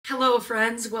Hello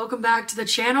friends, welcome back to the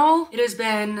channel. It has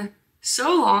been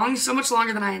so long, so much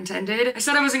longer than I intended. I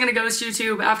said I wasn't gonna ghost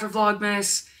YouTube after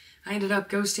Vlogmas. I ended up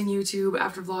ghosting YouTube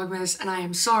after Vlogmas, and I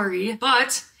am sorry.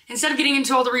 But instead of getting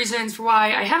into all the reasons for why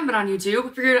I haven't been on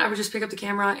YouTube, I figured I would just pick up the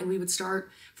camera and we would start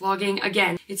vlogging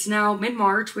again. It's now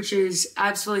mid-March, which is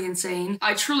absolutely insane.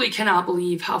 I truly cannot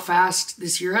believe how fast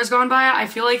this year has gone by. I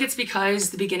feel like it's because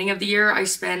the beginning of the year I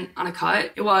spent on a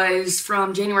cut. It was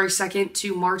from January 2nd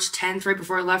to March 10th, right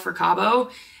before I left for Cabo.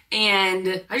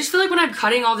 And I just feel like when I'm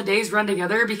cutting, all the days run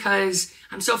together because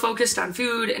I'm so focused on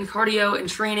food and cardio and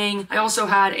training. I also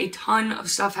had a ton of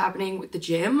stuff happening with the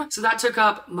gym, so that took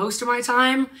up most of my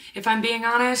time, if I'm being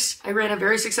honest. I ran a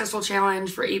very successful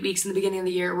challenge for 8 weeks in the beginning of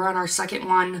the year. We're on our second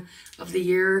one of the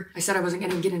year. I said I wasn't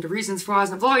gonna get into reasons for why I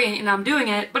wasn't vlogging, and I'm doing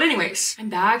it. But anyways, I'm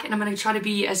back and I'm gonna try to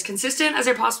be as consistent as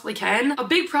I possibly can. A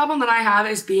big problem that I have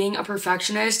is being a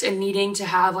perfectionist and needing to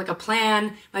have like a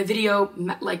plan, my video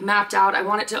like mapped out. I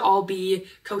want it to all be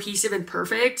cohesive and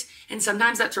perfect. And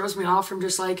sometimes that throws me off from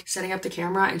just like setting up the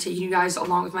camera and taking you guys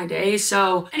along with my day.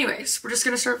 So anyways, we're just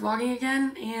gonna start vlogging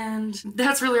again, and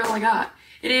that's really all I got.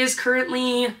 It is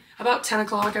currently about 10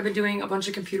 o'clock. I've been doing a bunch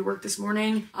of computer work this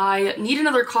morning. I need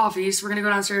another coffee, so we're gonna go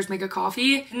downstairs, make a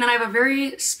coffee, and then I have a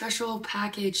very special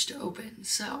package to open.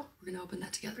 So we're gonna open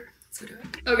that together. Let's go do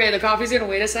it. Okay, the coffee's gonna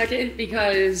wait a second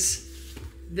because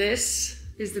this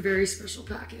is the very special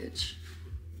package.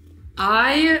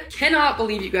 I cannot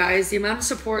believe, you guys, the amount of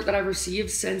support that I've received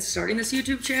since starting this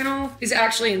YouTube channel is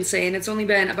actually insane. It's only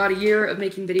been about a year of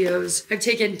making videos. I've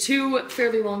taken 2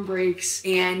 fairly long breaks,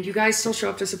 and you guys still show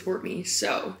up to support me,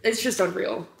 so it's just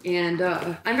unreal. And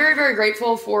I'm very, very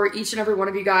grateful for each and every one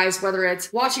of you guys, whether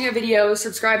it's watching a video,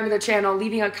 subscribing to the channel,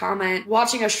 leaving a comment,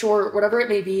 watching a short, whatever it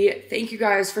may be. Thank you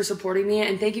guys for supporting me,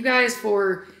 and thank you guys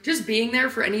for just being there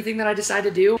for anything that I decide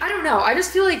to do. I don't know, I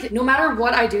just feel like no matter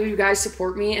what I do, you guys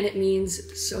support me, and it means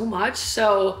so much.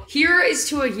 So here is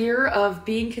to a year of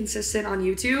being consistent on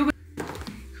YouTube.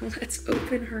 Let's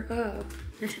open her up.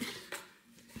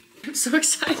 I'm so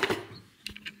excited.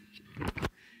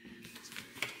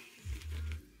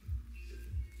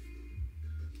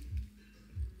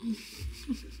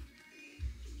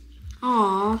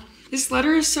 Aw, this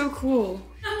letter is so cool.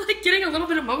 I'm like getting a little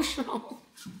bit emotional.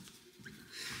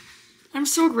 I'm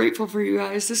so grateful for you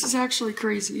guys. This is actually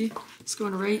crazy. It's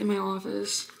going right in my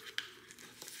office.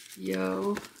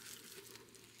 Yo.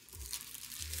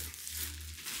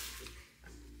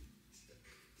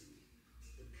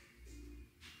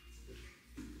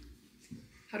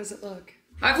 How does it look?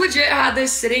 I've legit had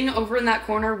this sitting over in that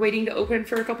corner waiting to open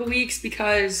for a couple weeks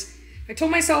because I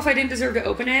told myself I didn't deserve to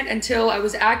open it until I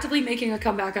was actively making a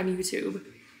comeback on YouTube.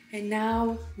 And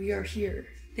now we are here.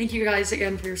 Thank you guys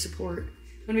again for your support.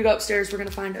 When we go upstairs, we're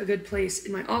gonna find a good place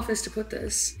in my office to put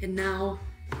this. And now,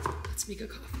 let's make a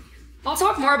coffee. I'll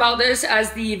talk more about this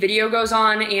as the video goes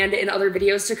on and in other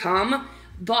videos to come,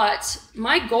 but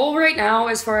my goal right now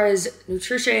as far as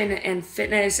nutrition and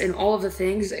fitness and all of the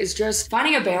things is just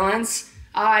finding a balance.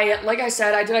 Like I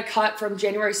said, I did a cut from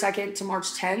January 2nd to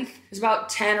March 10th. It was about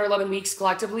 10 or 11 weeks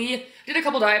collectively. Did a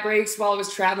couple diet breaks while I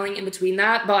was traveling in between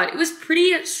that, but it was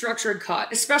pretty structured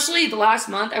cut. Especially the last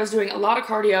month, I was doing a lot of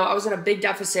cardio. I was in a big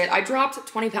deficit. I dropped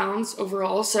 20 pounds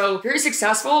overall, so very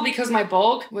successful because my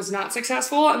bulk was not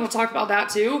successful, and we'll talk about that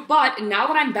too. But now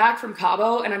that I'm back from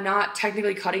Cabo and I'm not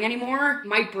technically cutting anymore,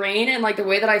 my brain and like the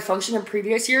way that I functioned in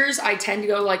previous years, I tend to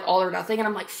go like all or nothing, and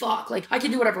I'm like, fuck, like I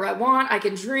can do whatever I want. I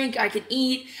can drink, I can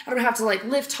eat. I don't have to like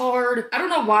lift hard. I don't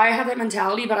know why I have that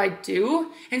mentality, but I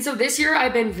do. And so this year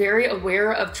I've been very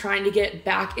aware of trying to get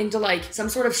back into like some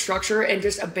sort of structure and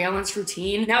just a balanced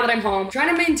routine. Now that I'm home,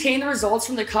 trying to maintain the results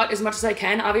from the cut as much as I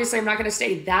can. Obviously, I'm not gonna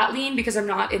stay that lean because I'm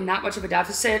not in that much of a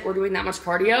deficit or doing that much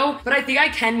cardio, but I think I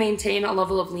can maintain a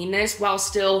level of leanness while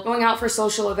still going out for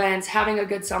social events, having a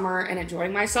good summer, and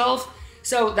enjoying myself.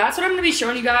 So that's what I'm gonna be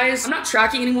showing you guys. I'm not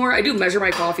tracking anymore. I do measure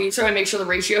my coffee so I make sure the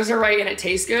ratios are right and it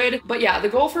tastes good. But yeah, the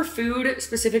goal for food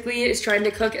specifically is trying to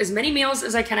cook as many meals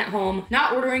as I can at home,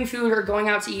 not ordering food or going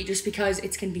out to eat just because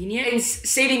it's convenient, and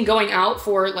saving going out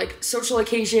for like social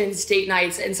occasions, date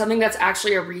nights, and something that's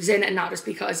actually a reason and not just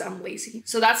because I'm lazy.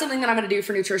 So that's something that I'm gonna do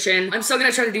for nutrition. I'm still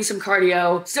gonna try to do some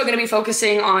cardio, still gonna be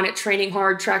focusing on training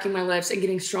hard, tracking my lifts, and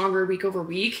getting stronger week over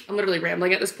week. I'm literally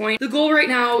rambling at this point. The goal right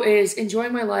now is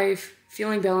enjoying my life,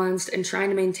 feeling balanced, and trying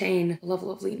to maintain a level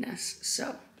of leanness.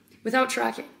 So, without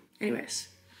tracking. Anyways,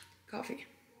 coffee.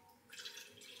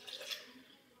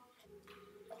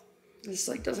 This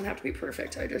like doesn't have to be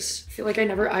perfect. I just feel like I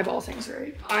never eyeball things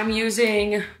right. I'm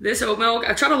using this oat milk.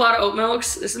 I've tried a lot of oat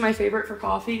milks. This is my favorite for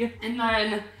coffee. And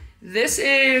then this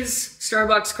is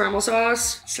Starbucks caramel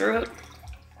sauce syrup.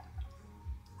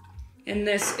 And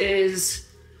this is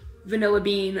vanilla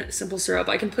bean simple syrup.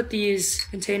 I can put these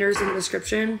containers in the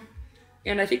description.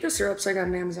 And I think the syrups I got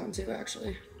on Amazon too,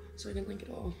 actually. So I can link it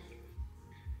all.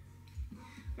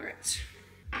 All right.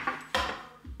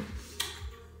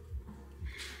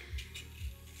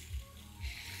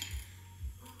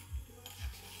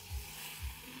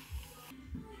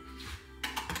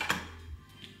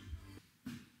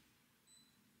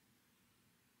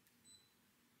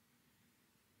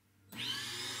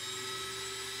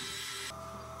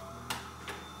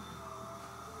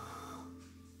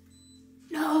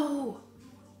 No!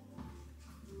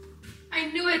 I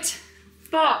knew it!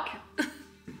 Fuck!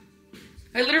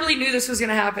 I literally knew this was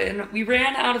gonna happen. We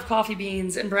ran out of coffee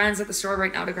beans and Brian's at the store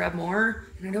right now to grab more,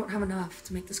 and I don't have enough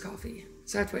to make this coffee.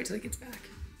 So I have to wait till he gets back.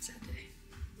 Sad day.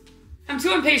 I'm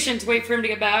too impatient to wait for him to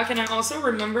get back, and I also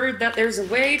remembered that there's a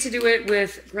way to do it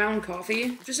with ground coffee.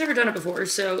 I've just never done it before,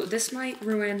 so this might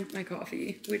ruin my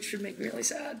coffee, which would make me really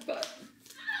sad, but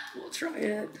we'll try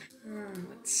it.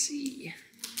 Let's see.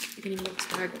 I can even get this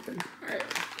bag open. Alright.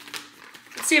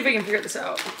 Let's see if we can figure this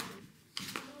out.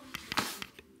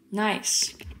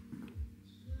 Nice.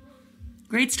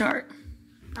 Great start.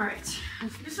 Alright. I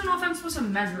just don't know if I'm supposed to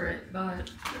measure it, but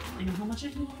I know how much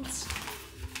it needs.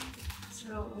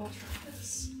 So we'll try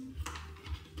this.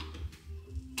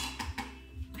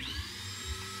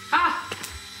 Ah!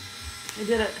 I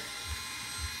did it.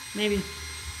 Maybe.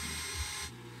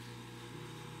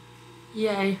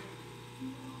 Yay.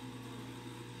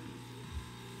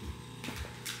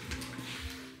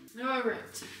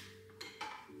 Alright.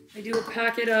 I do a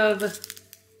packet of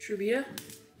Truvia.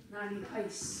 Now I need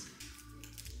ice.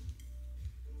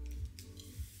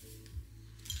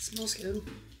 It smells good.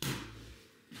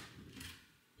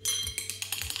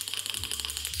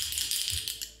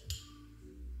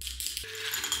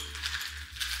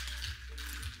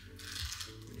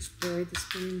 Just buried the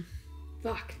spoon.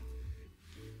 Fuck.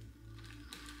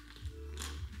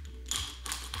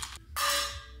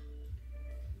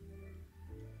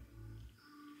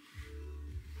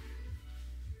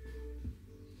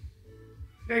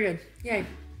 Very good. Yay.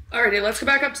 Alrighty, let's go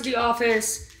back up to the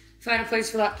office, find a place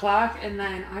for that plaque, and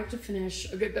then I have to finish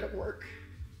a good bit of work.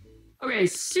 Okay,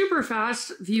 super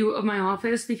fast view of my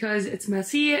office because it's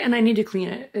messy and I need to clean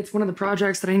it. It's one of the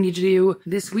projects that I need to do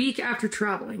this week after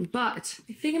traveling, but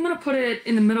I think I'm gonna put it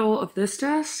in the middle of this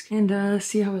desk and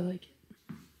see how I like it.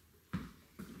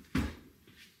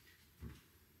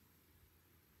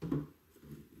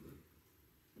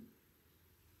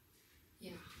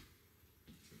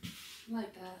 I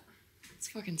like that. It's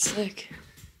fucking sick.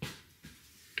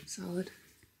 Solid.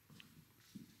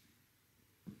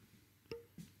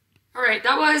 Alright,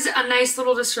 that was a nice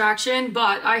little distraction,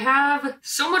 but I have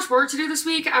so much work to do this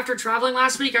week after traveling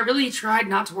last week. I really tried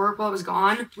not to work while I was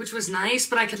gone, which was nice,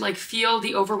 but I could like feel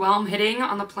the overwhelm hitting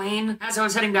on the plane as I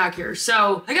was heading back here.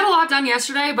 So I got a lot done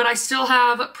yesterday, but I still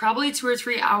have probably 2 or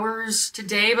 3 hours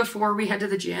today before we head to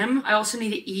the gym. I also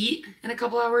need to eat in a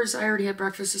couple hours. I already had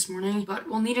breakfast this morning, but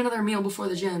we'll need another meal before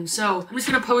the gym. So I'm just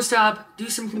gonna post up, do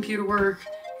some computer work,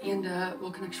 and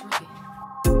we'll connect shortly.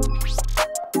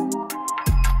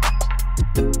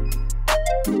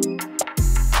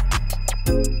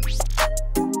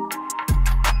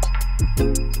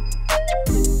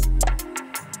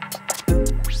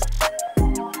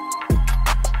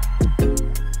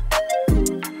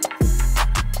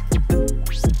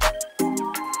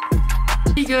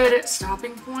 Good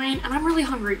stopping point, and I'm really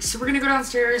hungry, so we're gonna go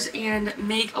downstairs and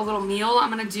make a little meal. I'm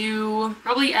gonna do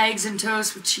probably eggs and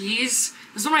toast with cheese.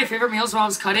 It was one of my favorite meals while I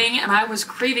was cutting, and I was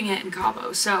craving it in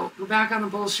Cabo, so go back on the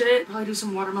bullshit, probably do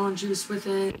some watermelon juice with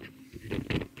it.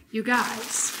 You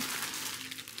guys.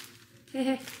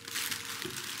 Hey,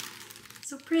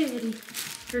 so pretty.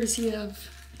 Courtesy of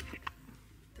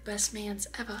the best man's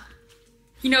ever.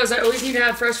 He knows I always need to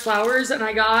have fresh flowers, and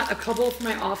I got a couple from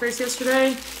my office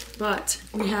yesterday, but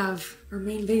we have our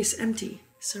main vase empty.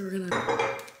 So we're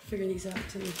gonna figure these out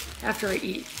too after I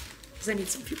eat, because I need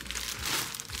some fuel.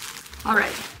 All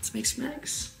right, let's make some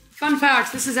eggs. Fun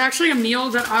fact, this is actually a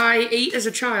meal that I ate as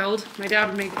a child. My dad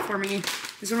would make it for me.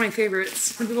 It's one of my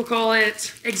favorites. Some people call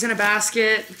it eggs in a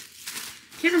basket.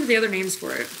 Can't remember the other names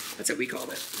for it. That's what we called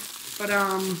it. But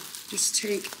just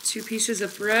take 2 pieces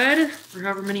of bread, or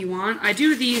however many you want. I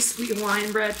do the sweet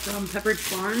Hawaiian bread from Pepperidge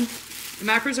Farm. The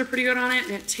macros are pretty good on it,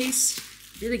 and it tastes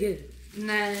really good. And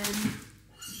then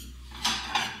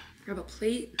grab a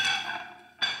plate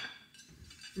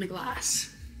and a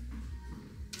glass.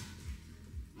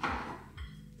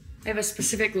 I have a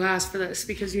specific glass for this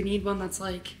because you need one that's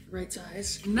like right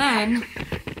size. And then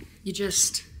you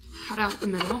just cut out the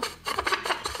middle.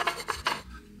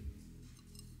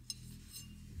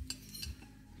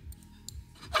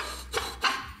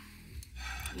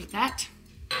 Like that.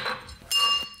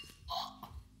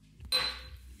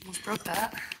 Almost broke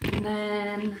that. And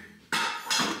then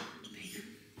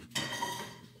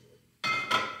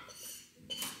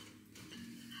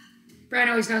Brian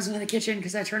always knows I'm in the kitchen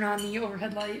because I turn on the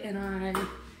overhead light and I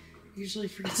usually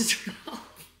forget to turn it off.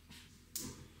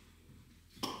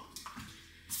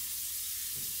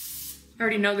 I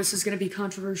already know this is gonna be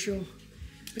controversial,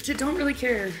 but I don't really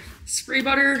care. Spray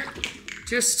butter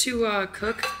just to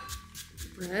cook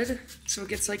bread so it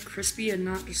gets like crispy and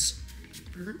not just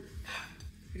burnt.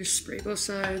 I just spray both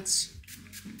sides.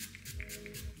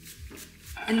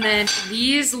 And then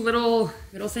these little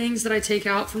things that I take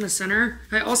out from the center,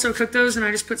 I also cook those and I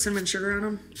just put cinnamon sugar on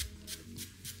them.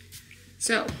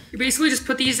 So you basically just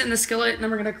put these in the skillet and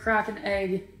then we're gonna crack an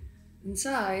egg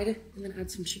inside and then add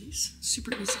some cheese.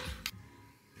 Super easy.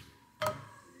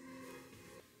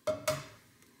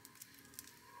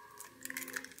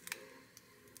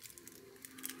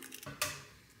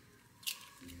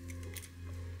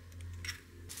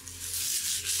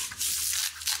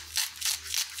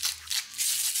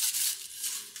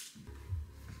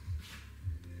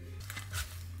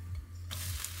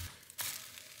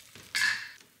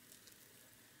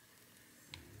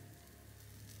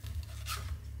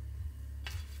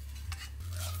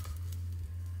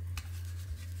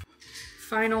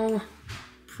 Final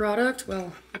product,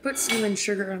 well, I put cinnamon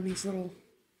sugar on these little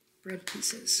bread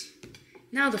pieces.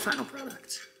 Now the final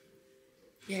product.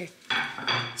 Yay.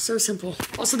 So simple.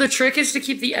 Also, the trick is to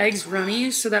keep the eggs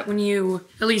runny so that when you,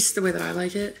 at least the way that I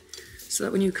like it, so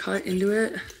that when you cut into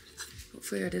it,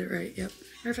 hopefully I did it right, yep.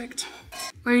 Perfect.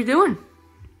 What are you doing?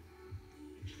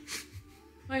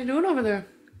 What are you doing over there?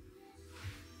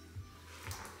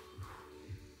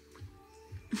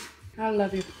 I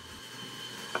love you.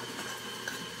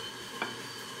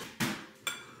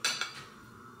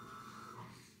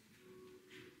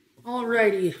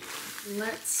 Alrighty,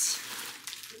 let's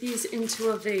put these into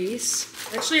a vase.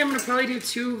 Actually, I'm gonna probably do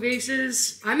 2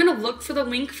 vases. I'm gonna look for the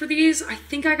link for these. I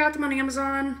think I got them on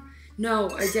Amazon. No,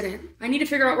 I didn't. I need to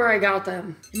figure out where I got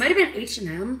them. It might have been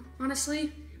H&M,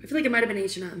 honestly. I feel like it might have been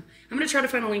H&M. I'm gonna try to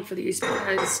find a link for these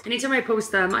because anytime I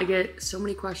post them, I get so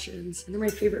many questions and they're my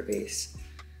favorite vase.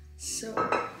 So,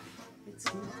 let's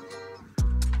see.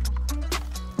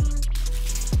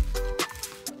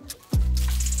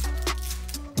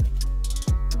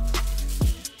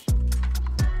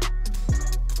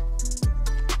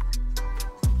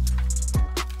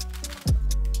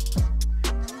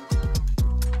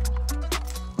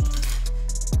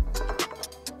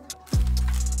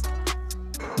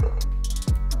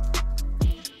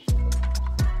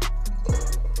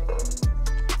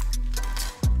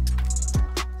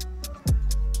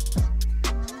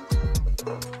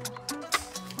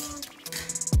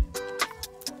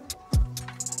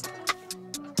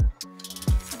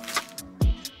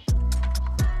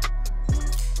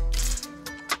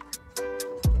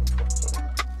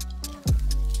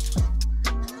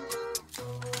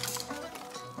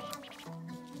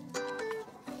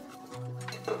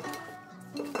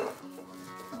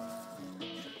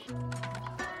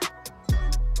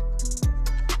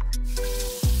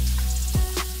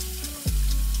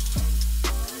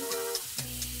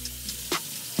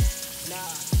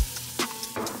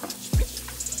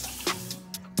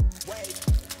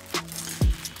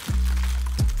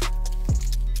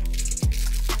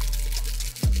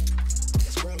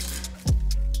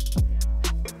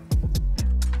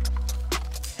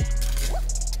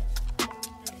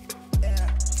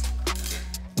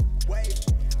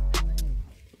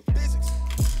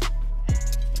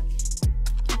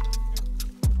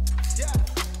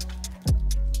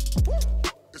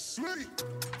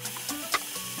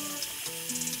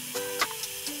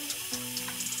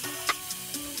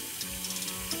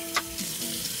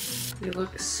 They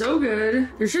look so good.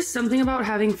 There's just something about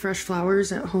having fresh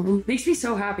flowers at home. Makes me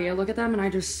so happy. I look at them and I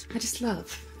just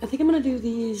love. I think I'm gonna do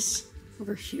these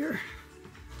over here.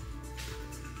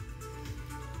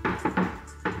 Little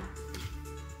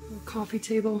coffee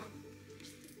table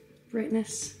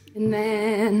brightness. And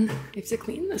then I have to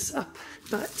clean this up,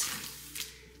 but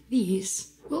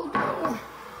these will go by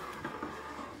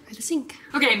the sink.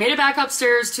 Okay, made it back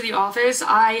upstairs to the office.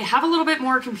 I have a little bit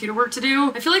more computer work to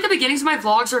do. I feel like the beginnings of my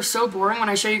vlogs are so boring when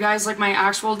I show you guys like my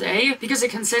actual day because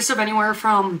it consists of anywhere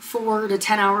from 4 to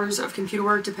 10 hours of computer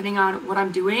work depending on what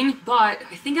I'm doing. But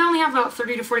I think I only have about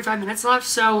 30 to 45 minutes left,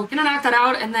 so I'm gonna knock that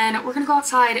out and then we're gonna go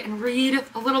outside and read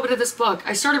a little bit of this book.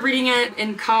 I started reading it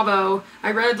in Cabo.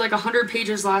 I read like 100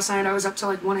 pages last night. I was up till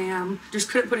like 1 a.m. Just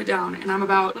couldn't put it down and I'm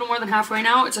about a little more than halfway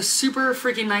now. It's a super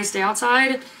freaking nice day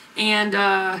outside. And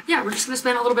yeah, we're just gonna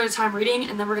spend a little bit of time reading,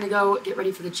 and then we're gonna go get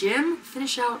ready for the gym,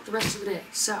 finish out the rest of the day.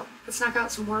 So let's knock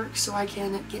out some work so I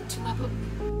can get to my book.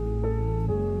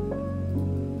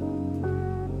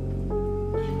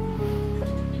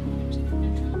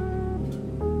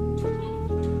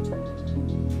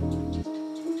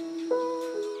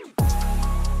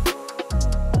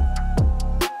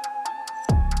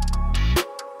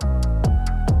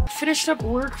 Finished up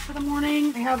work for the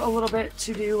morning. I have a little bit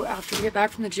to do after we get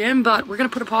back from the gym, but we're gonna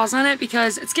put a pause on it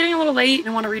because it's getting a little late and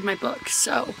I want to read my book.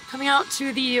 So coming out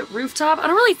to the rooftop. I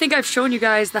don't really think I've shown you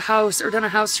guys the house or done a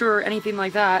house tour or anything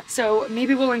like that. So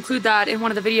maybe we'll include that in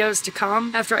one of the videos to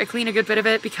come after I clean a good bit of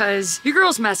it, because your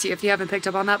girl's messy if you haven't picked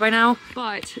up on that by now.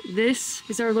 But this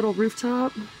is our little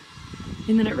rooftop.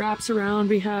 And then it wraps around.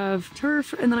 We have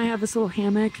turf, and then I have this little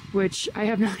hammock, which I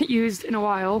have not used in a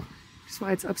while. That's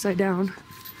why it's upside down.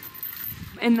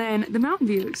 And then the mountain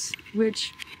views,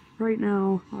 which right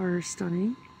now are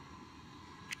stunning.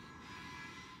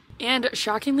 And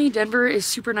shockingly, Denver is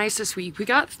super nice this week. We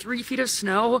got 3 feet of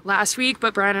snow last week,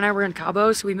 but Brian and I were in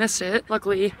Cabo, so we missed it,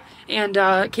 luckily, and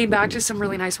came back to some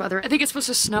really nice weather. I think it's supposed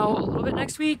to snow a little bit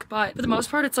next week, but for the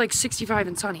most part, it's like 65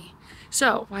 and sunny.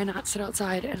 So why not sit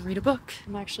outside and read a book?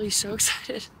 I'm actually so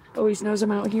excited. Always knows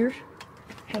I'm out here.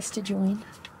 Has to join.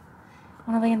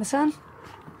 Wanna lay in the sun?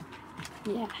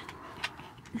 Yeah.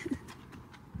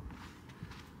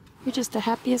 You're just the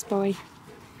happiest boy.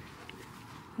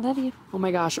 I love you. Oh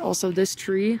my gosh, also this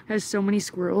tree has so many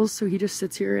squirrels, so he just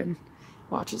sits here and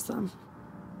watches them.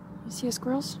 You see the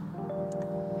squirrels?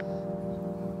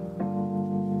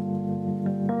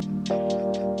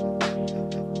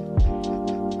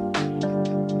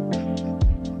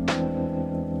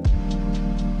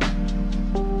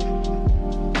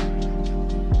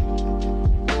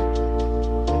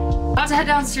 About to head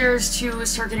downstairs to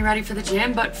start getting ready for the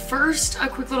gym, but first a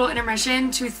quick little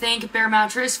intermission to thank Bare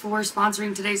Mattress for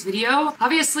sponsoring today's video.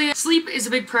 Obviously, sleep is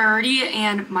a big priority,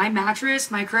 and my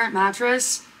mattress, my current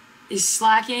mattress, is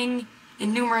slacking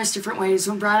in numerous different ways.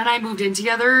 When Brad and I moved in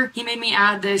together, he made me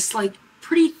add this like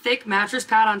pretty thick mattress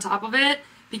pad on top of it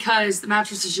because the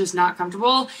mattress is just not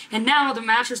comfortable, and now the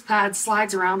mattress pad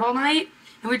slides around all night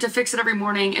and we have to fix it every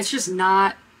morning. It's just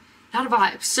not a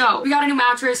vibe. So we got a new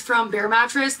mattress from Bare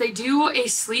Mattress. They do a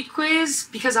sleep quiz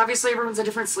because obviously everyone's a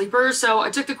different sleeper. So I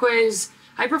took the quiz.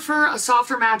 I prefer a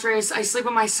softer mattress. I sleep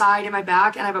on my side and my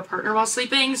back, and I have a partner while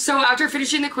sleeping. So after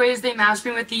finishing the quiz, they matched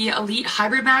me with the Elite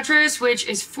Hybrid mattress, which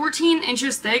is 14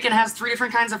 inches thick and has 3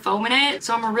 different kinds of foam in it.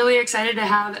 So I'm really excited to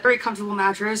have a very comfortable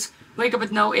mattress, wake up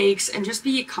with no aches, and just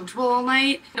be comfortable all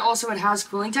night. And also it has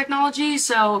cooling technology,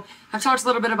 so I've talked a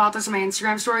little bit about this in my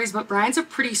Instagram stories, but Brian's a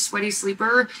pretty sweaty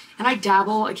sleeper, and I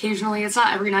dabble occasionally. It's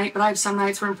not every night, but I have some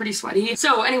nights where I'm pretty sweaty.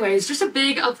 So anyways, just a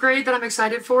big upgrade that I'm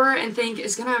excited for and think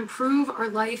is gonna improve our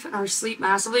life and our sleep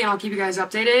massively, and I'll keep you guys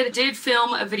updated. I did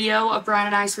film a video of Brian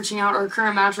and I switching out our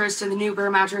current mattress to the new Bare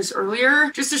mattress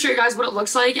earlier, just to show you guys what it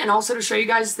looks like, and also to show you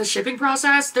guys the shipping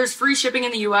process. There's free shipping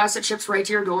in the US. It ships right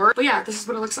to your door. But yeah, this is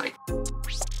what it looks like.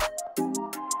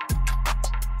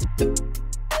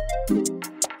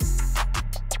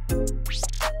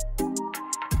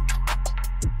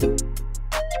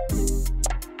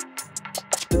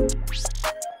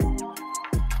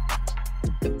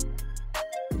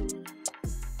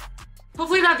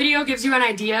 Hopefully that video gives you an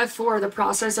idea for the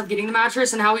process of getting the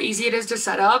mattress and how easy it is to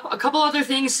set up. A couple other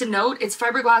things to note: it's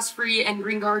fiberglass free and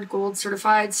GreenGuard Gold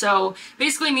certified, so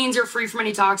basically means you're free from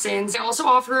any toxins. They also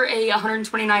offer a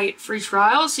 120-night free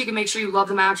trial, so you can make sure you love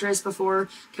the mattress before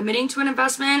committing to an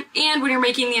investment. And when you're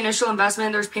making the initial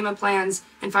investment, there's payment plans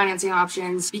and financing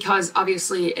options, because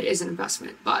obviously it is an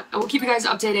investment. But I will keep you guys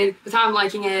updated with how I'm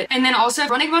liking it. And then also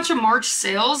running a bunch of March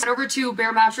sales. Head over to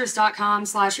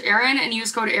baremattress.com/Erin and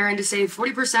use code Erin to save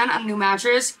 40% on a new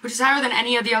mattress, which is higher than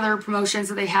any of the other promotions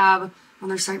that they have on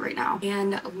their site right now.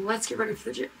 And let's get ready for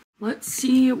the gym. Let's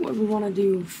see what we want to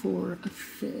do for a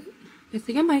fit. I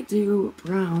think I might do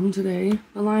brown today.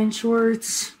 Align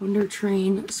shorts, Wonder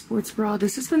Train, sports bra.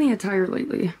 This has been the attire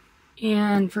lately.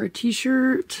 And for a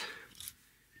t-shirt,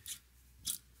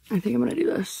 I think I'm gonna do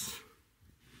this.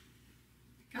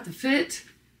 Got the fit.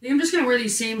 I think I'm just gonna wear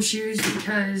these same shoes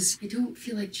because I don't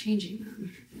feel like changing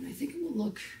them. And I think it will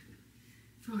look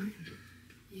fine.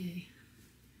 Yay.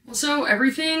 Also,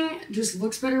 everything just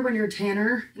looks better when you're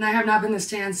tanner. And I have not been this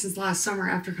tan since last summer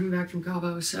after coming back from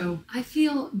Cabo, so I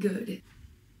feel good.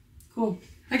 Cool.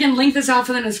 I can link this out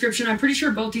in the description. I'm pretty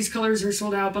sure both these colors are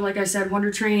sold out, but like I said,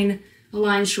 Wonder Train,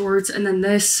 Align shorts, and then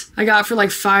this I got for like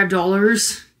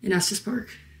 $5 in Estes Park.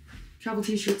 Travel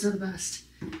t-shirts are the best.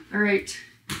 All right,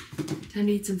 time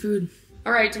to eat some food.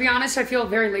 All right, to be honest, I feel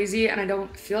very lazy and I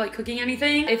don't feel like cooking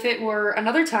anything. If it were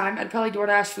another time, I'd probably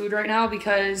DoorDash food right now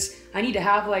because I need to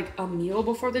have like a meal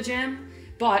before the gym,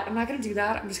 but I'm not gonna do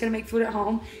that. I'm just gonna make food at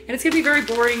home and it's gonna be very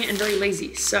boring and very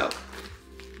lazy. So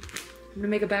I'm gonna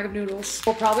make a bag of noodles.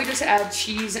 We'll probably just add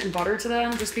cheese and butter to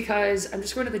them just because I'm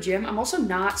just going to the gym. I'm also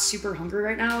not super hungry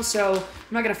right now, so I'm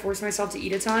not gonna force myself to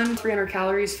eat a ton. 300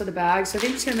 calories for the bag. So I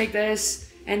think I'm just gonna make this.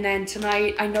 And then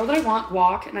tonight, I know that I want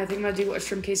guac, and I think I'm gonna do a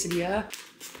shrimp quesadilla.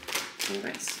 Oh,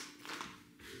 nice.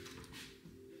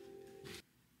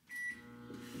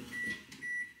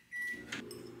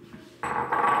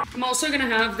 I'm also gonna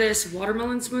have this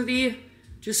watermelon smoothie,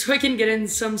 just so I can get in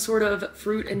some sort of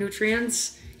fruit and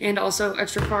nutrients, and also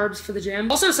extra carbs for the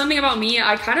gym. Also, something about me,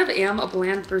 I kind of am a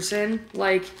bland person.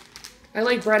 Like, I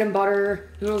like bread and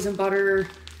butter, noodles and butter.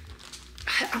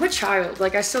 I'm a child.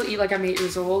 Like, I still eat like I'm 8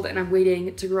 years old and I'm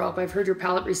waiting to grow up. I've heard your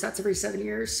palate resets every 7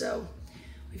 years, so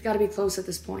we've got to be close at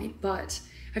this point. But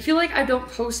I feel like I don't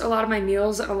post a lot of my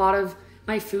meals and a lot of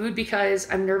my food because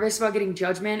I'm nervous about getting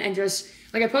judgment, and just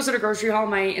like I posted a grocery haul on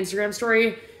my Instagram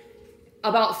story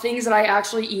about things that I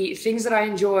actually eat, things that I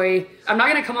enjoy. I'm not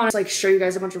gonna come on and like show you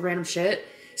guys a bunch of random shit.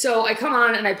 So I come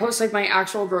on and I post like my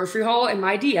actual grocery haul, and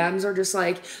my DMs are just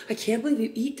like, I can't believe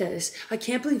you eat this. I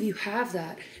can't believe you have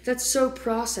that. That's so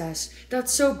processed.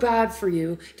 That's so bad for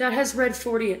you. That has red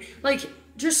 40. Like,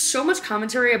 just so much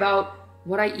commentary about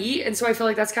what I eat. And so I feel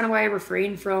like that's kind of why I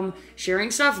refrain from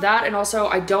sharing stuff. That, and also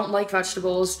I don't like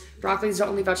vegetables. Broccoli is the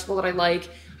only vegetable that I like.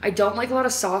 I don't like a lot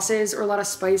of sauces or a lot of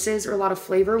spices or a lot of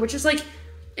flavor, which is like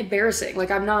embarrassing. Like,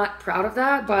 I'm not proud of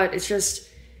that, but it's just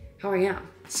how I am.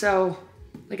 So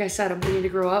like I said, I'm waiting to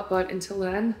grow up, but until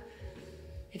then,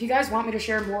 if you guys want me to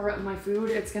share more of my food,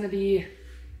 it's gonna be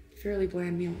fairly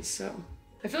bland meals. So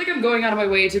I feel like I'm going out of my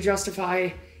way to justify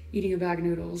eating a bag of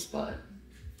noodles, but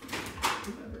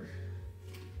whatever.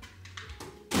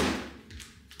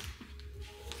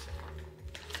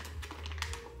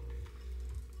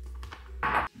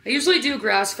 I usually do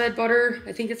grass-fed butter.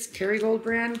 I think it's Kerrygold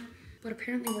brand, but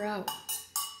apparently we're out.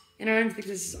 And I don't think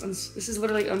this is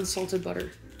literally unsalted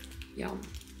butter. Yum.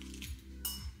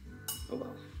 Oh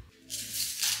well.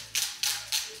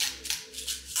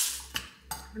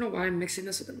 I don't know why I'm mixing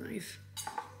this with a knife.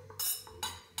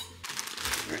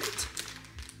 Alright.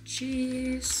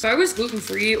 Cheese. If I was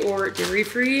gluten-free or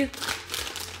dairy-free,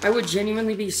 I would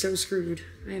genuinely be so screwed.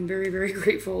 I am very, very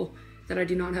grateful that I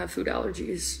do not have food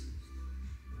allergies.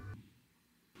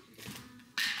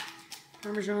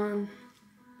 Parmesan.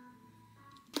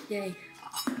 Yay.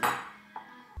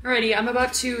 Alrighty, I'm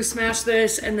about to smash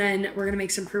this and then we're gonna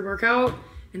make some pre-workout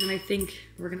and then I think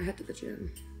we're gonna head to the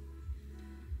gym.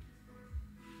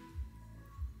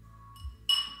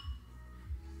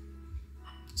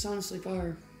 It's honestly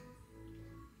fire.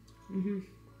 Honey.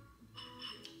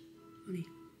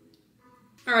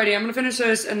 Alrighty, I'm gonna finish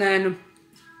this and then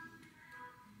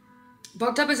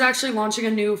Bucked Up is actually launching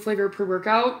a new flavor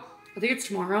pre-workout. I think it's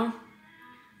tomorrow. I'm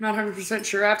not 100%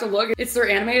 sure, I have to look. It's their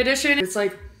anime edition. It's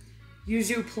like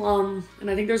yuzu plum, and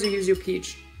I think there's a yuzu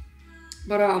peach.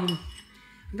 But I'm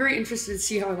very interested to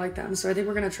see how I like them, so I think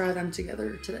we're gonna try them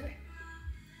together today.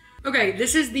 Okay,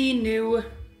 this is the new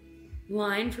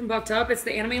line from Bucked Up. It's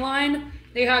the anime line.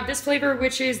 They have this flavor,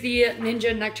 which is the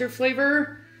Ninja Nectar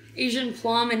flavor, Asian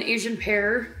plum and Asian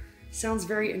pear. Sounds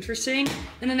very interesting.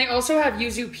 And then they also have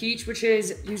yuzu peach, which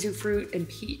is yuzu fruit and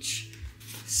peach.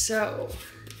 So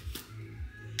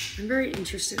I'm very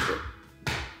interested.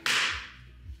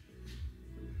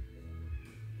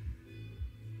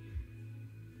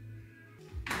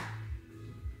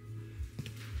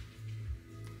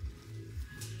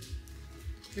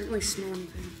 I don't really smell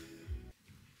anything.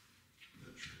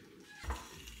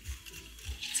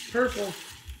 It's purple.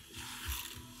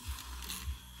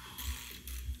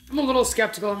 I'm a little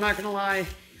skeptical, I'm not gonna lie.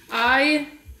 I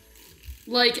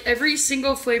like every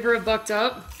single flavor of Bucked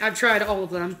Up. I've tried all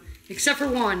of them, except for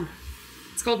one.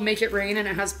 It's called Make It Rain and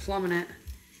it has plum in it.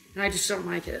 And I just don't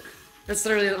like it. That's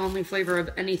literally the only flavor of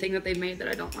anything that they've made that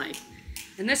I don't like.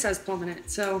 And this has plum in it,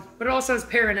 so, but it also has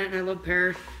pear in it and I love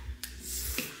pear.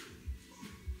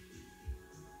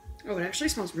 Oh, it actually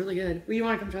smells really good. Well, you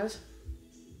want to come try this?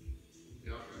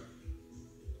 Yeah, okay.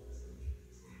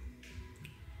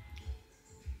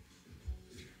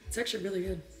 It's actually really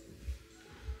good.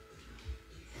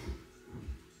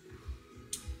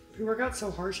 Pre-workout's so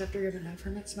harsh after you haven't had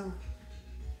from it. Smell.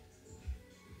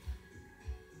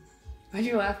 Why'd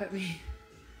you laugh at me?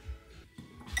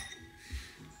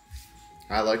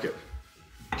 I like it.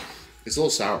 It's a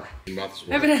little sour. Your mouth is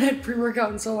I haven't had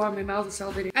pre-workout in so long, my mouth is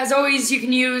salivating. As always, you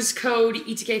can use code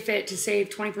ETKFIT to save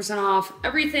 20% off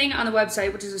everything on the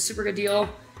website, which is a super good deal.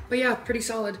 But yeah, pretty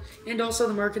solid. And also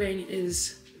the marketing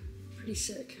is pretty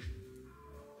sick.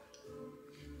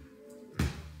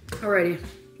 Alrighty,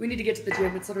 we need to get to the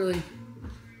gym. It's literally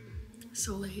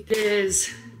so late. It is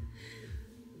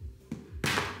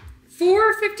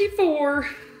 4:54.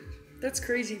 That's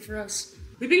crazy for us.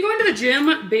 We've been going to the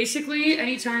gym basically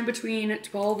anytime between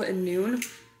 12 and noon.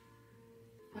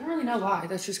 I don't really know why.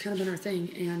 That's just kind of been our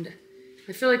thing. And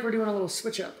I feel like we're doing a little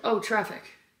switch up. Oh, traffic.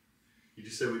 You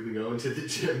just said we've been going to the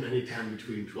gym anytime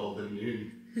between 12 and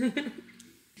noon.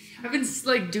 I've been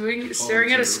like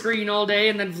staring at a screen all day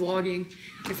and then vlogging.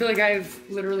 I feel like I have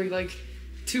literally like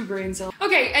 2 brain cells.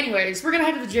 Okay, anyways, we're gonna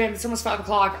head to the gym. It's almost 5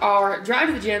 o'clock. Our drive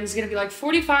to the gym is gonna be like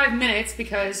 45 minutes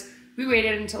because we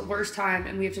waited until worst time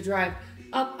and we have to drive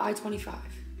up I-25.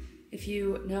 If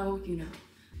you know, you know.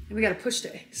 And we got a push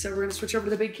day. So we're gonna switch over to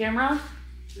the big camera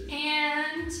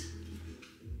and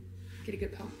get a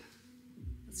good pump.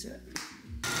 Let's do it.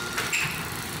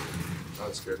 Oh,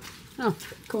 that's good. Oh,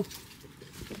 cool.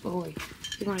 Good boy.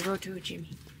 You wanna go to it, Jimmy?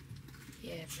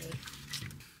 Yeah,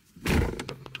 really.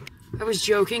 I was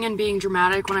joking and being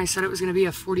dramatic when I said it was gonna be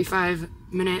a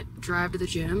 45-minute drive to the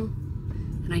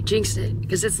gym. And I jinxed it,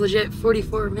 because it's legit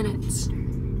 44 minutes.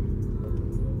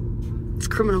 It's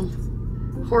criminal.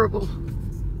 Horrible.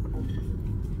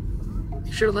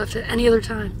 Should have left it any other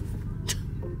time.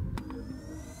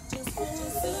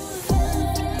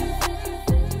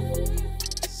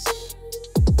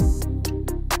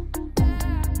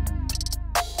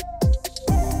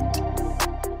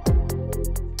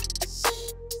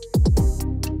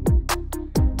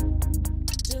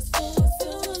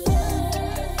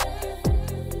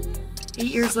 8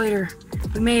 years later,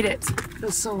 we made it. It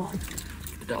feels so long.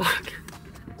 The dog.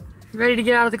 Ready to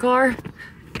get out of the car?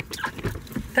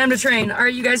 Time to train. All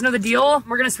right, you guys know the deal.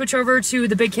 We're gonna switch over to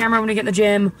the big camera when we get in the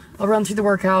gym. I'll run through the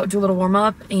workout, do a little warm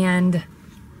up, and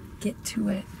get to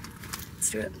it. Let's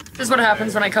do it. This is what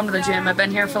happens when I come to the gym. I've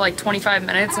been here for like 25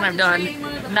 minutes and I've done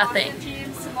nothing.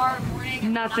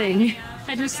 Nothing.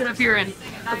 I just sit up here and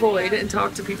avoid and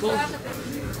talk to people.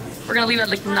 We're gonna leave at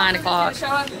like 9 o'clock.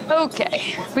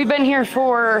 Okay, we've been here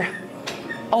for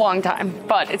a long time,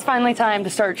 but it's finally time to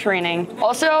start training.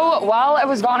 Also, while I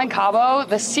was gone in Cabo,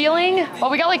 the ceiling, well,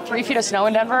 we got like 3 feet of snow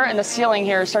in Denver, and the ceiling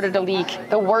here started to leak,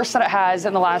 the worst that it has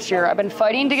in the last year. I've been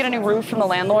fighting to get a new roof from the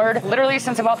landlord, literally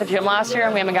since I bought the gym last year,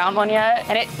 and we haven't gotten one yet,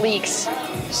 and it leaks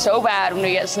so bad when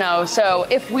we get snow. So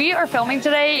if we are filming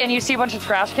today and you see a bunch of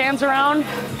trash cans around,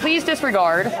 please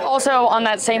disregard. Also, on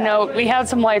that same note, we had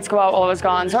some lights go out while I was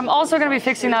gone, so I'm also gonna be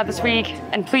fixing that this week,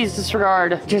 and please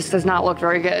disregard. It just does not look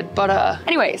very good. But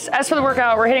anyways, as for the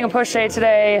workout, we're hitting a push day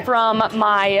today from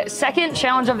my second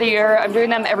challenge of the year. I'm doing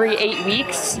them every 8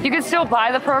 weeks. You can still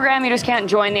buy the program, you just can't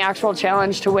join the actual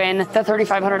challenge to win the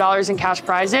 $3,500 in cash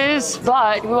prizes,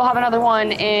 but we will have another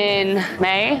one in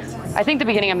May. I think the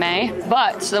beginning of May.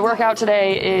 But the workout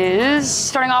today is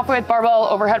starting off with barbell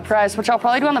overhead press, which I'll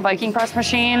probably do on the Viking press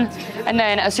machine, and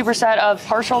then a superset of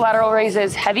partial lateral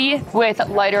raises heavy with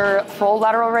lighter full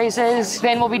lateral raises.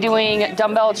 Then we'll be doing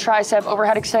dumbbell tricep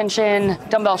overhead extension,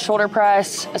 dumbbell shoulder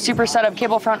press, a superset of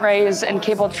cable front raise and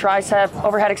cable tricep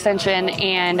overhead extension,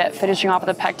 and finishing off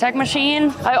with a pec tech machine.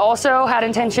 I also had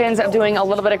intentions of doing a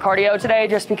little bit of cardio today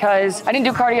just because I didn't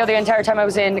do cardio the entire time I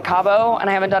was in Cabo, and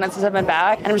I haven't done it since I've been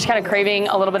back, and I'm just kind of craving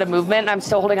a little bit of movement, and I'm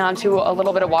still holding on to a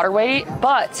little bit of water weight,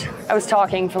 but I was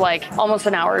talking for like almost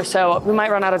an hour, so we might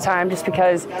run out of time just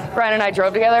because Brian and I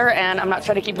drove together, and I'm not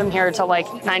trying to keep him here until like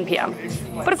 9 p.m.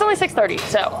 But it's only 6:30,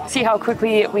 so see how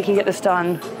quickly we can get this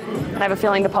done. And I have a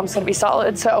feeling the pump's gonna be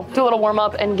solid, so do a little warm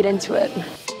up and get into it.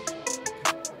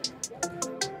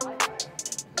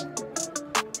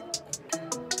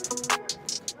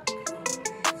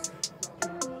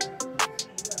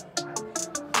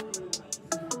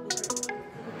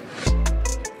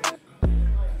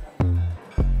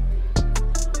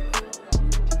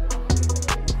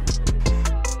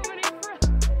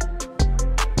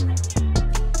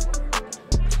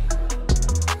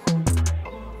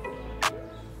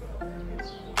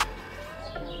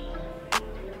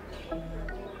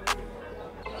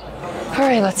 All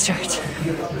right, let's start.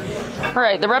 All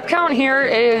right, the rep count here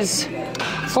is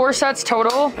 4 sets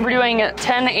total. We're doing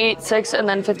 10, 8, 6, and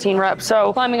then 15 reps.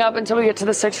 So climbing up until we get to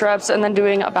the 6 reps and then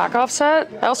doing a back off set.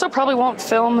 I also probably won't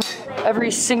film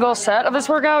every single set of this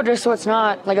workout just so it's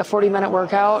not like a 40-minute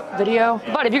workout video.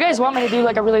 But if you guys want me to do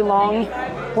like a really long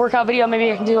workout video,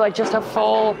 maybe I can do like just a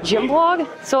full gym vlog.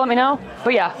 So let me know.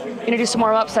 But yeah, gonna do some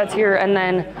more up sets here and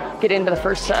then get into the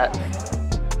first set.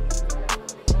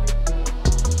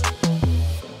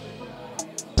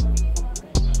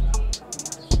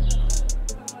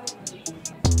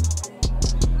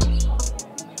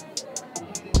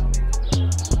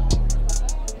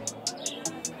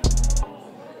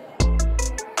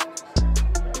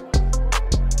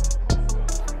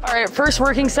 right, first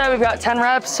working set, we've got 10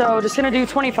 reps, so just gonna do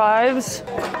 25s.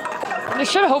 This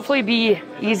should hopefully be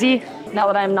easy now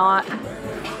that I'm not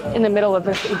in the middle of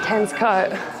this intense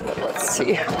cut. But let's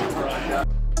see.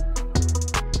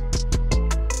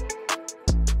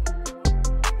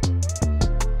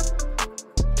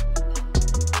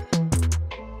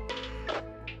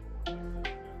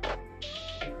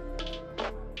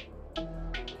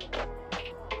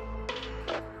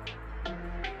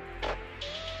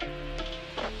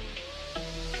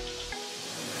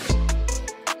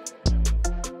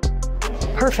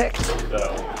 Perfect.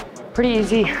 Pretty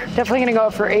easy. Definitely gonna go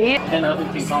for 8. And other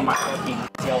things on my fucking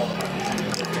yellow.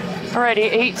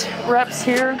 Alrighty, 8 reps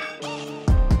here.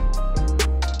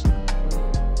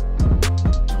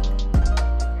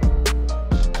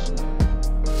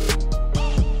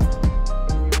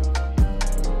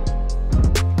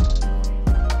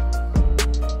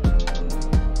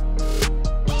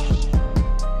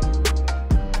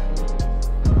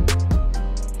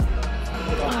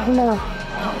 Oh no.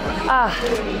 Ah,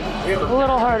 a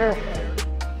little harder.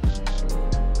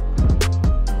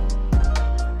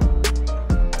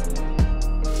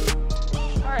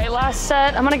 All right, last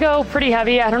set. I'm gonna go pretty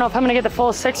heavy. I don't know if I'm gonna get the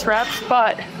full 6 reps,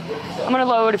 but I'm gonna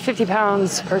load 50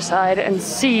 pounds per side and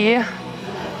see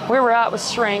where we're at with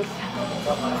strength.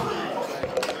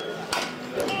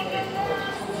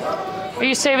 Are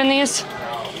you saving these?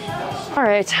 All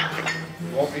right,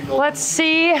 let's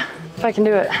see if I can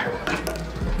do it.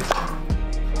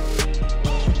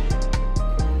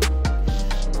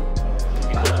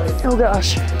 Oh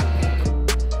gosh.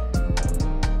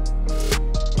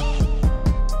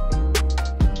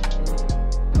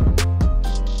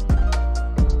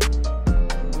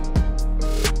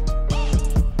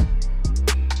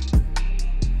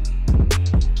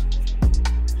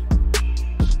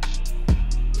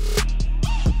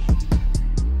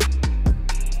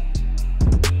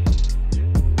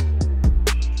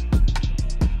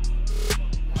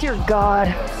 Dear God.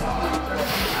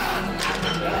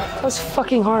 That was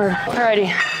fucking hard. Alrighty,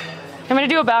 I'm gonna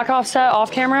do a back off set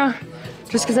off camera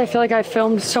just because I feel like I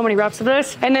filmed so many reps of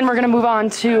this. And then we're gonna move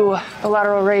on to the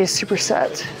lateral raise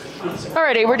superset.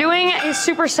 Alrighty, we're doing a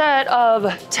superset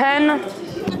of 10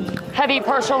 heavy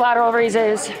partial lateral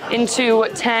raises into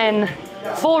 10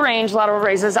 full range lateral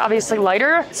raises, obviously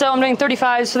lighter. So I'm doing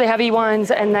 35s for the heavy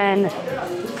ones and then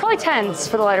probably 10s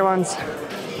for the lighter ones.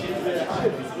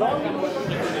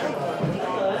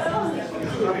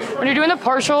 When you're doing the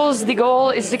partials, the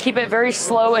goal is to keep it very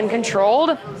slow and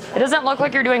controlled. It doesn't look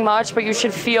like you're doing much, but you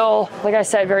should feel, like I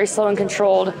said, very slow and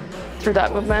controlled through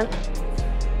that movement.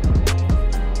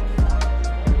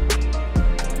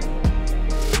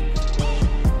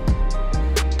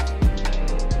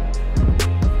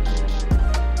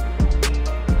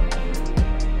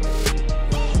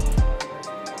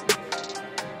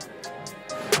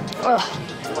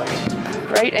 Ugh.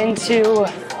 Right into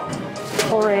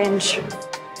full range.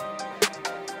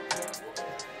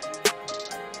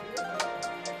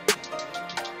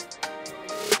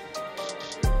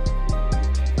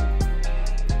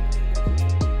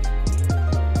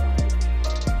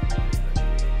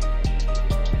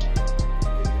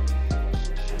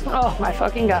 Oh my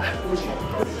fucking God.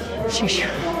 Sheesh.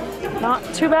 Not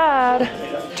too bad.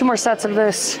 2 more sets of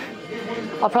this.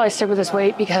 I'll probably stick with this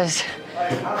weight because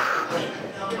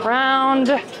round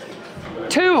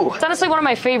 2. It's honestly one of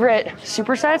my favorite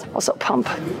supersets. Also pump.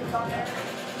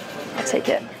 I'll take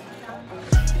it.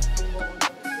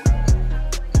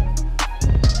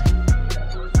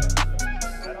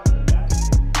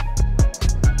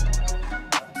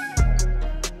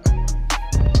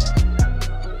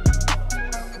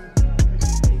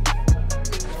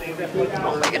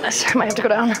 Oh my goodness, I might have to go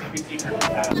down.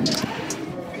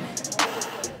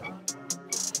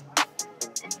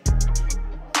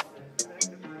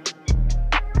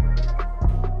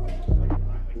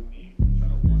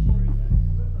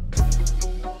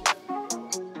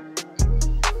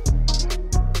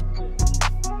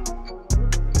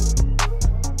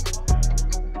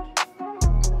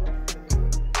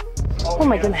 Oh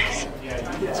my goodness,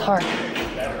 it's hard.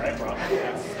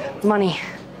 Money.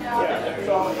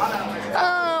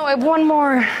 Oh, I have one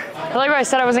more. Like I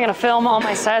said, I wasn't gonna film all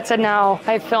my sets, and now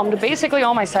I filmed basically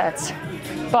all my sets.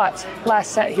 But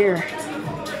last set here,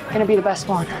 gonna be the best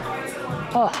one.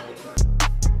 Oh.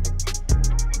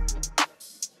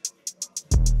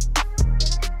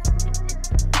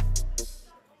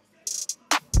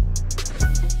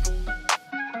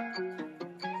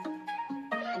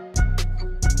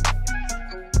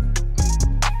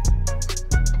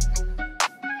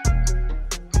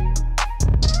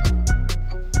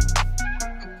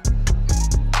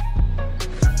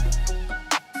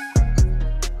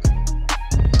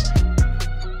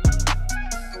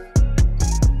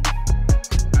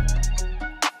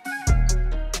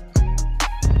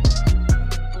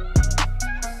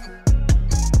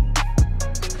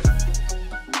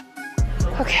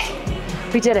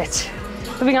 We did it.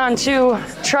 Moving on to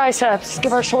triceps.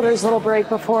 Give our shoulders a little break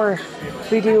before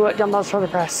we do dumbbell shoulder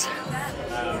press.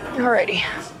 Alrighty.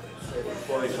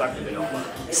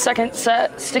 Second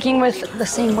set, sticking with the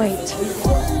same weight.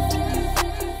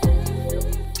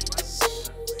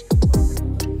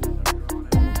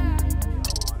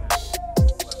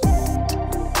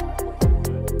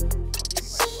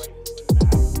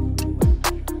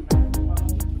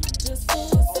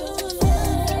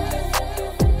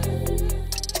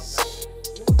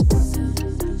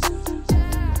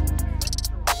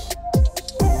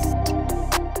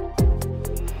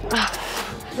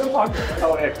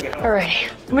 Alrighty,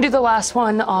 I'm gonna do the last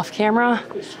one off camera.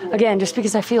 Again, just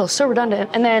because I feel so redundant.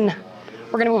 And then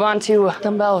we're gonna move on to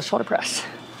dumbbell shoulder press.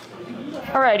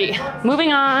 Alrighty,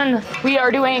 moving on. We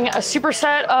are doing a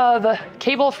superset of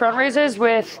cable front raises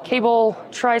with cable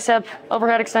tricep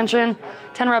overhead extension,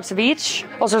 10 reps of each.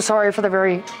 Also sorry for the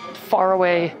very far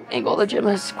away angle. The gym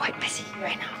is quite busy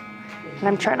right now. And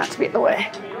I'm trying not to be in the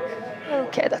way.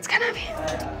 Okay, that's kind of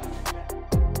heavy.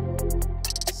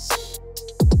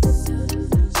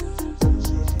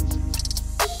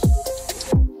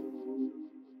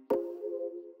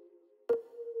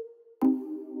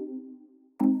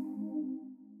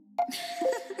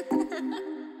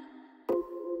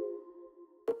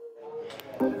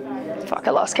 Fuck,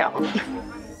 I lost count.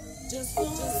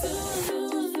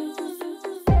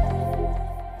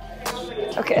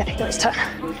 Okay, I think that was 10.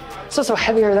 It's also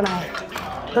heavier than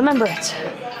I remember it.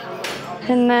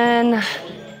 And then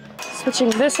switching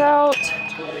this out,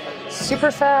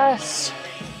 super fast.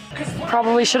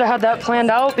 Probably should have had that planned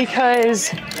out because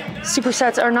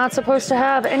supersets are not supposed to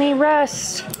have any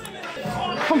rest.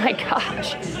 Oh my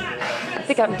gosh, I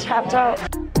think I'm tapped out.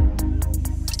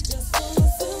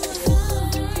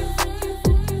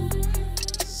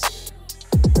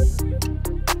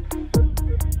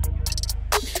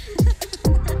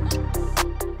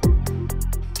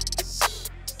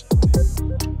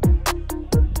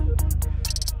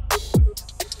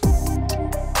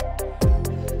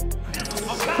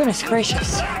 Goodness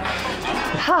gracious.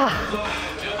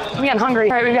 I'm getting hungry.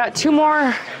 All right, we've got two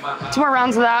more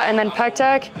rounds of that and then pec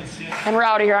deck, and we're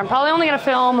out of here. I'm probably only gonna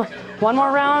film one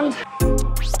more round.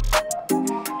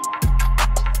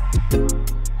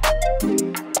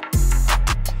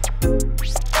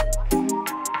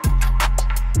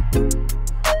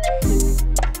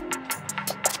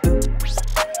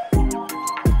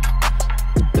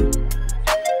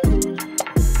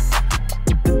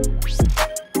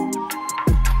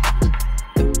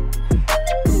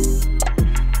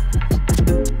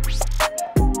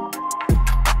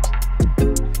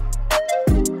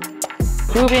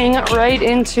 Moving right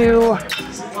into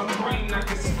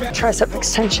tricep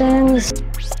extensions.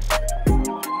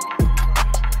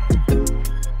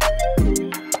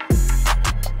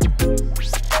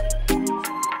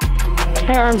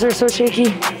 My arms are so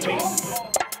shaky.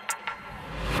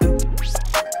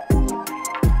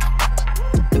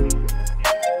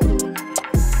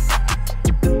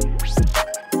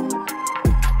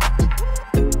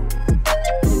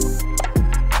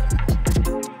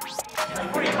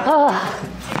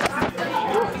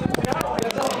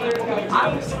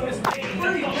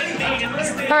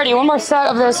 Alrighty, one more set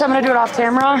of this. I'm gonna do it off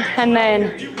camera, and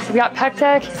then we got pec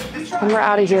deck, and we're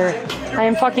out of here. I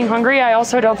am fucking hungry. I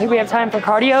also don't think we have time for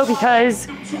cardio because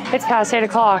it's past 8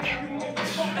 o'clock.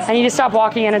 I need to stop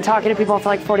walking in and talking to people for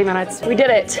like 40 minutes. We did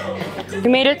it. We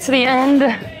made it to the end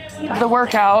of the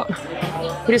workout.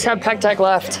 We just have pec deck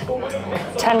left.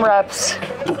 10 reps,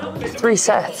 3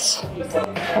 sets,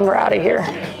 and we're out of here.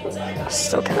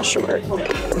 Still kind of short.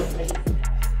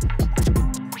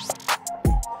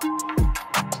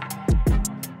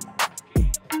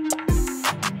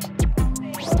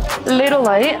 Little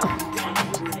light.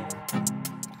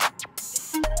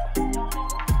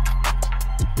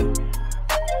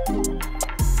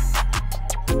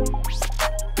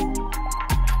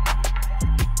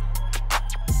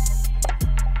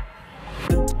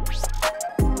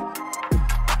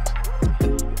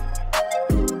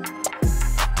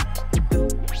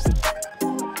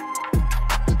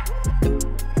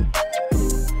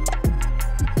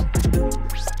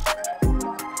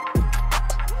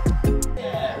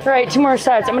 All right, 2 more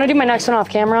sets. I'm gonna do my next one off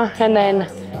camera, and then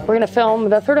we're gonna film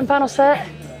the 3rd and final set.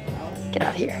 Get out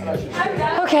of here.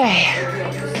 Okay,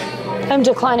 I'm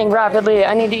declining rapidly.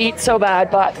 I need to eat so bad,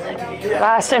 but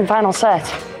last and final set.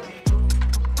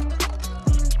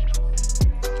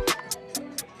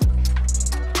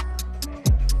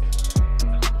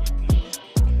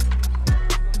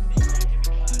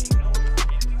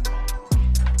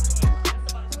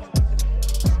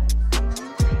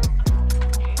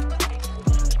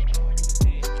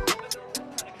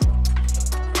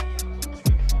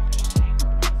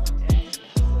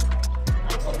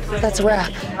 that's a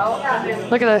wrap.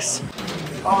 Look at this.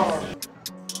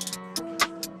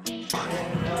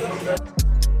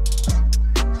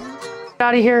 Get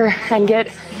out of here and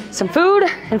get some food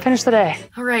and finish the day.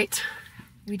 All right,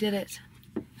 we did it.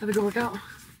 Have a good workout.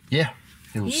 Yeah,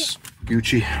 it was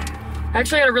Gucci. I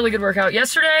actually had a really good workout.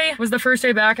 Yesterday was the first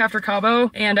day back after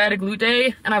Cabo and I had a glute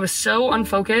day and I was so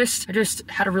unfocused. I just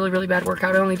had a really bad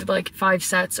workout. I only did like 5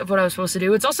 sets of what I was supposed to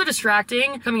do. It's also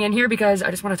distracting coming in here because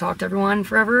I just want to talk to everyone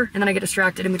forever and then I get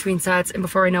distracted in between sets and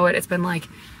before I know it, it's been like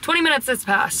 20 minutes that's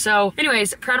passed. So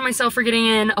anyways, proud of myself for getting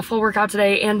in a full workout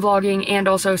today and vlogging and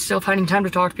also still finding time to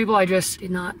talk to people. I just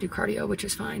did not do cardio, which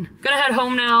is fine. Gonna head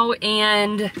home now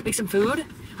and make some food.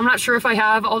 I'm not sure if I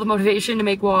have all the motivation to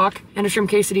make guac and a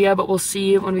shrimp quesadilla, but we'll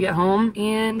see when we get home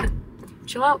and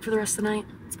chill out for the rest of the night.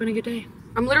 It's been a good day.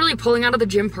 I'm literally pulling out of the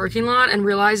gym parking lot and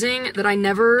realizing that I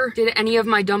never did any of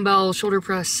my dumbbell shoulder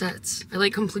press sets. I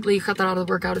like completely cut that out of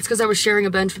the workout. It's because I was sharing a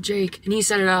bench with Jake and he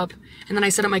set it up and then I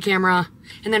set up my camera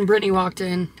and then Brittany walked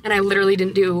in and I literally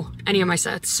didn't do any of my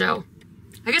sets. So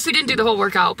I guess we didn't do the whole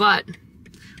workout, but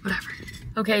whatever.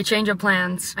 Okay, change of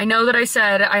plans. I know that I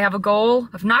said I have a goal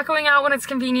of not going out when it's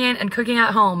convenient and cooking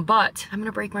at home, but I'm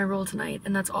gonna break my rule tonight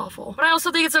and that's awful. But I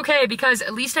also think it's okay because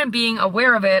at least I'm being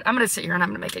aware of it. I'm gonna sit here and I'm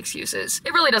gonna make excuses.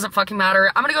 It really doesn't fucking matter.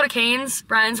 I'm gonna go to Cane's.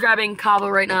 Brian's grabbing Cabo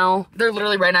right now. They're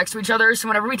literally right next to each other, so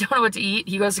whenever we don't know what to eat,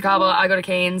 he goes to Cabo, I go to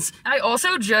Cane's. I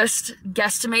also just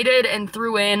guesstimated and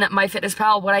threw in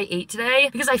MyFitnessPal what I ate today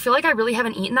because I feel like I really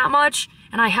haven't eaten that much.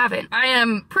 And I haven't. I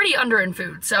am pretty under in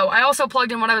food. So I also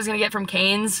plugged in what I was gonna get from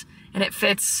Cane's and it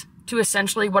fits to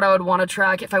essentially what I would want to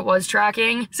track if I was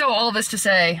tracking. So all this to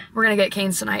say, we're gonna get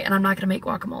Cane's tonight and I'm not gonna make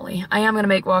guacamole. I am gonna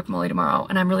make guacamole tomorrow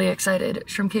and I'm really excited.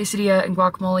 Shrimp quesadilla and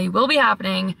guacamole will be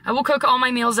happening. I will cook all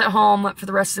my meals at home for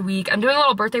the rest of the week. I'm doing a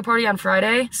little birthday party on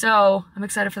Friday, so I'm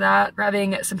excited for that. We're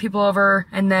having some people over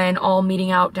and then all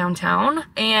meeting out downtown.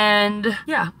 And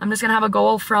yeah, I'm just gonna have a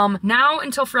goal from now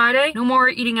until Friday. No more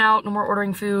eating out, no more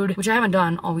ordering food, which I haven't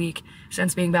done all week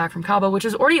since being back from Cabo, which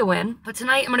is already a win. But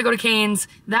tonight I'm gonna go to Cane's.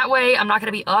 That way I'm not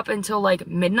gonna be up until like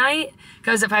midnight,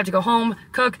 because if I have to go home,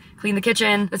 cook, clean the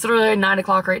kitchen, it's literally 9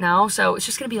 o'clock right now, so it's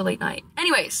just gonna be a late night.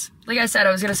 Anyways, like I said,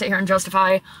 I was gonna sit here and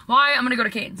justify why I'm gonna go to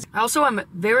Cane's. I also am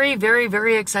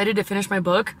very excited to finish my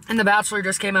book, and The Bachelor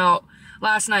just came out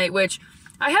last night, which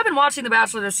I have been watching The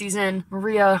Bachelor this season.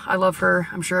 Maria, I love her.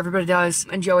 I'm sure everybody does.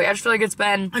 And Joey, I just feel like it's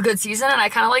been a good season, and I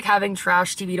kind of like having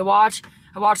trash TV to watch.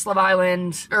 I watched Love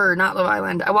Island, or not Love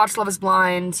Island, I watched Love is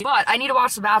Blind, but I need to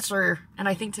watch The Bachelor, and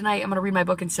I think tonight I'm gonna read my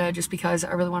book instead just because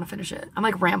I really wanna finish it. I'm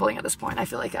like rambling at this point. I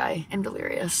feel like I am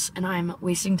delirious, and I'm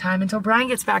wasting time until Brian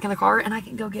gets back in the car and I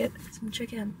can go get some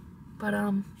chicken. But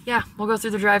yeah, we'll go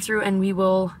through the drive-thru and we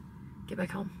will get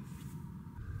back home.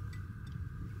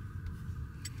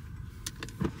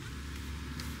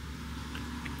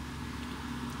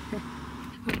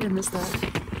 I didn't miss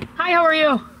that. Hi, how are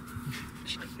you?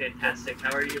 Fantastic.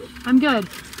 How are you? I'm good.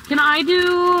 Can I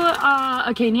do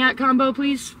a cognac combo,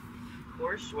 please? Of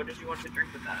course. What did you want to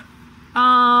drink with that?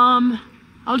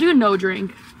 I'll do a no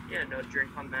drink. Yeah, no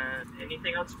drink on that.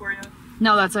 Anything else for you?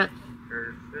 No, that's it.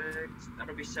 Perfect.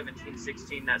 That'll be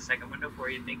 1716, that second window for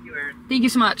you. Thank you, Aaron. Thank you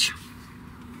so much.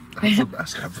 That's the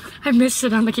best ever. I missed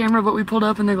it on the camera, but we pulled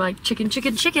up and they're like, chicken,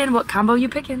 chicken, chicken. What combo you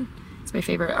picking? It's my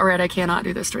favorite. All right, I cannot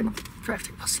do this during the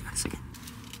drive-thru. I'll see you in a second.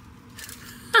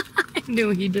 I knew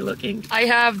he'd be looking. I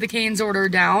have the Cane's order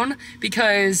down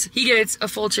because he gets a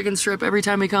full chicken strip every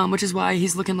time we come, which is why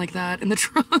he's looking like that in the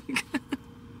trunk.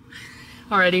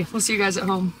 Alrighty, we'll see you guys at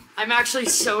home. I'm actually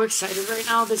so excited right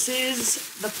now. This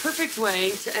is the perfect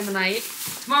way to end the night.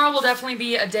 Tomorrow will definitely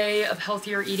be a day of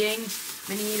healthier eating.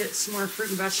 I need some more fruit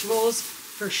and vegetables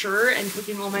for sure and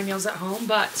cooking all my meals at home,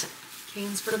 but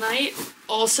Cane's for tonight.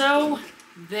 Also,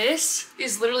 this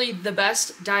is literally the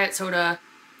best diet soda,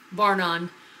 bar none.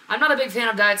 I'm not a big fan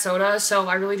of diet soda, so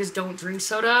I really just don't drink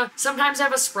soda. Sometimes I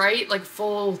have a Sprite, like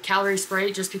full calorie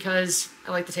Sprite, just because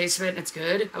I like the taste of it and it's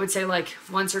good. I would say like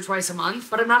once or twice a month,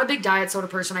 but I'm not a big diet soda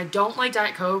person. I don't like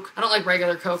Diet Coke. I don't like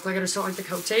regular Coke, like I just don't like the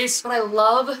Coke taste, but I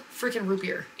love freaking root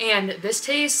beer. And this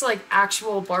tastes like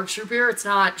actual Barq's root beer. It's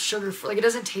not sugar-free, like it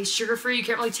doesn't taste sugar-free. You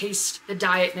can't really taste the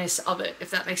dietness of it, if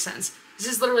that makes sense. This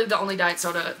is literally the only diet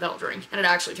soda that I'll drink, and it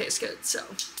actually tastes good, so.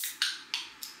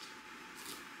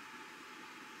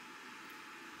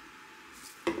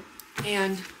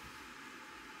 And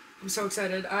I'm so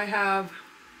excited. I'm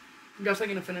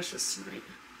definitely gonna finish this tonight.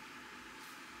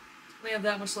 We have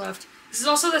that much left. This is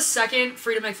also the second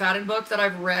Freedom McFadden book that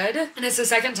I've read, and it's the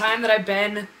second time that I've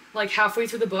been like halfway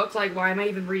through the book, like, why am I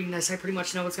even reading this? I pretty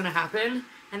much know what's gonna happen.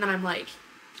 And then I'm like,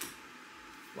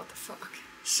 what the fuck?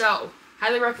 So,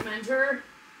 highly recommend her.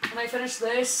 when I finish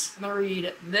this, I'm gonna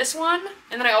read this one.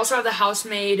 And then I also have The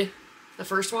Housemaid, the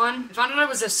first one. I found out it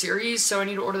was a series, so I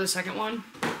need to order the second one.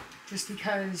 Just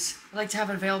because I like to have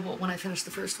it available when I finish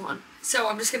the first one. So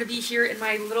I'm just gonna be here in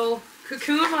my little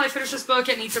cocoon while I finish this book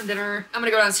and eat some dinner. I'm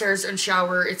gonna go downstairs and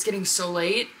shower. It's getting so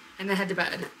late. And then head to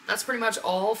bed. That's pretty much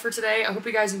all for today. I hope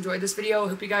you guys enjoyed this video. I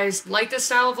hope you guys like this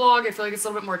style of vlog. I feel like it's a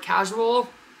little bit more casual.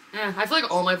 I feel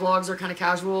like all my vlogs are kind of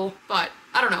casual, but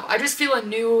I don't know. I just feel a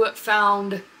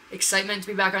newfound excitement to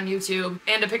be back on YouTube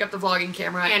and to pick up the vlogging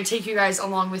camera and take you guys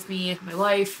along with me, my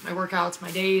life, my workouts,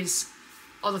 my days,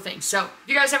 all the things. So if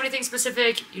you guys have anything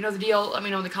specific, you know the deal, let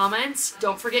me know in the comments.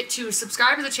 Don't forget to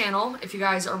subscribe to the channel if you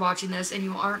guys are watching this and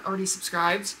you aren't already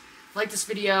subscribed. Like this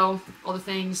video, all the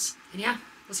things, and yeah.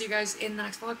 We'll see you guys in the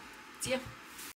next vlog. See ya.